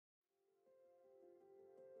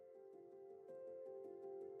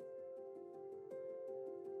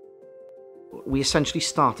We essentially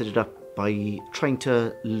started it up by trying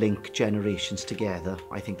to link generations together.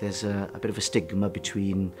 I think there's a bit of a stigma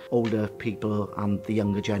between older people and the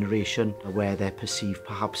younger generation, where they're perceived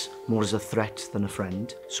perhaps more as a threat than a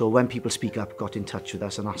friend. So when People Speak Up got in touch with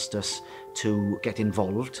us and asked us to get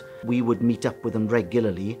involved, we would meet up with them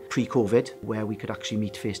regularly pre-COVID, where we could actually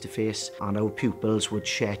meet face to face, and our pupils would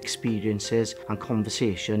share experiences and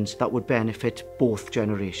conversations that would benefit both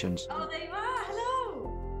generations. Oh, there you are.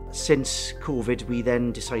 Hello. Since COVID, we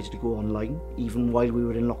then decided to go online. Even while we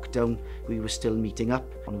were in lockdown, we were still meeting up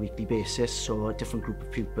on a weekly basis, so a different group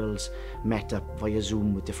of pupils met up via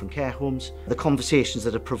Zoom with different care homes. The conversations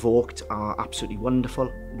that are provoked are absolutely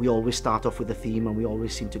wonderful. We always start off with a theme and we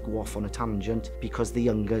always seem to go off on a tangent because the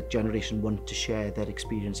younger generation want to share their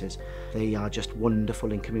experiences. They are just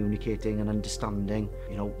wonderful in communicating and understanding,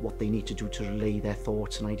 what they need to do to relay their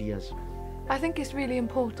thoughts and ideas. I think it's really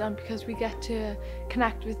important because we get to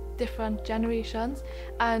connect with different generations,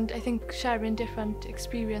 and I think sharing different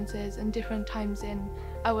experiences and different times in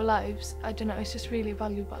our lives, it's just really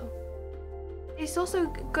valuable. It's also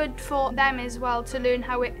good for them as well to learn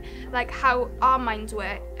how our minds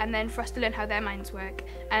work, and then for us to learn how their minds work,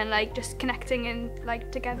 and just connecting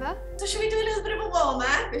and together. So should we do a little bit of a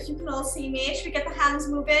warm-up? If you can all see me, should we get the hands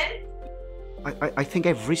moving? I think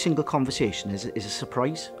every single conversation is a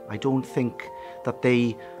surprise. I don't think that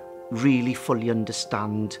they really fully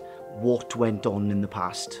understand what went on in the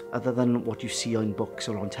past, other than what you see on books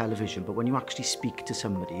or on television. But when you actually speak to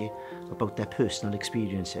somebody about their personal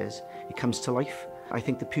experiences, it comes to life. I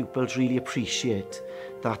think the pupils really appreciate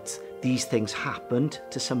that these things happened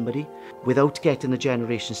to somebody. Without getting the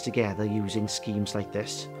generations together using schemes like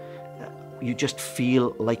this, you just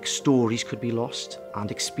feel like stories could be lost and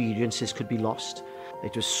experiences could be lost.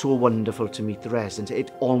 It was so wonderful to meet the residents. It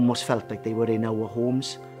almost felt like they were in our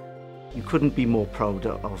homes. You couldn't be more proud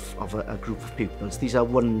of a group of pupils. These are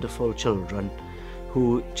wonderful children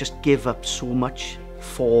who just give up so much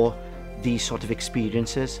for these sort of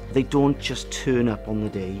experiences. They don't just turn up on the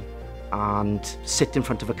day and sit in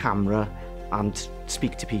front of a camera and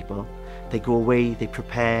speak to people. They go away, they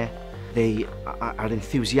prepare, they are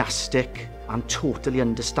enthusiastic and totally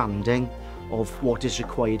understanding of what is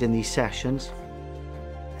required in these sessions.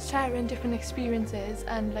 Sharing different experiences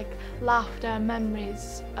and laughter and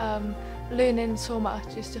memories, learning so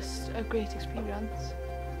much is just a great experience.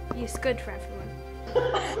 It's good for everyone.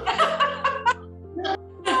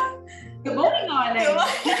 Good morning, Arlene.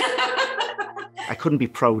 I couldn't be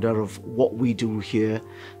prouder of what we do here,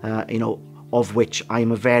 of which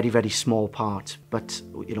I'm a very, very small part. But,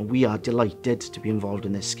 we are delighted to be involved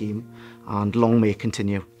in this scheme, and long may it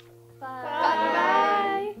continue.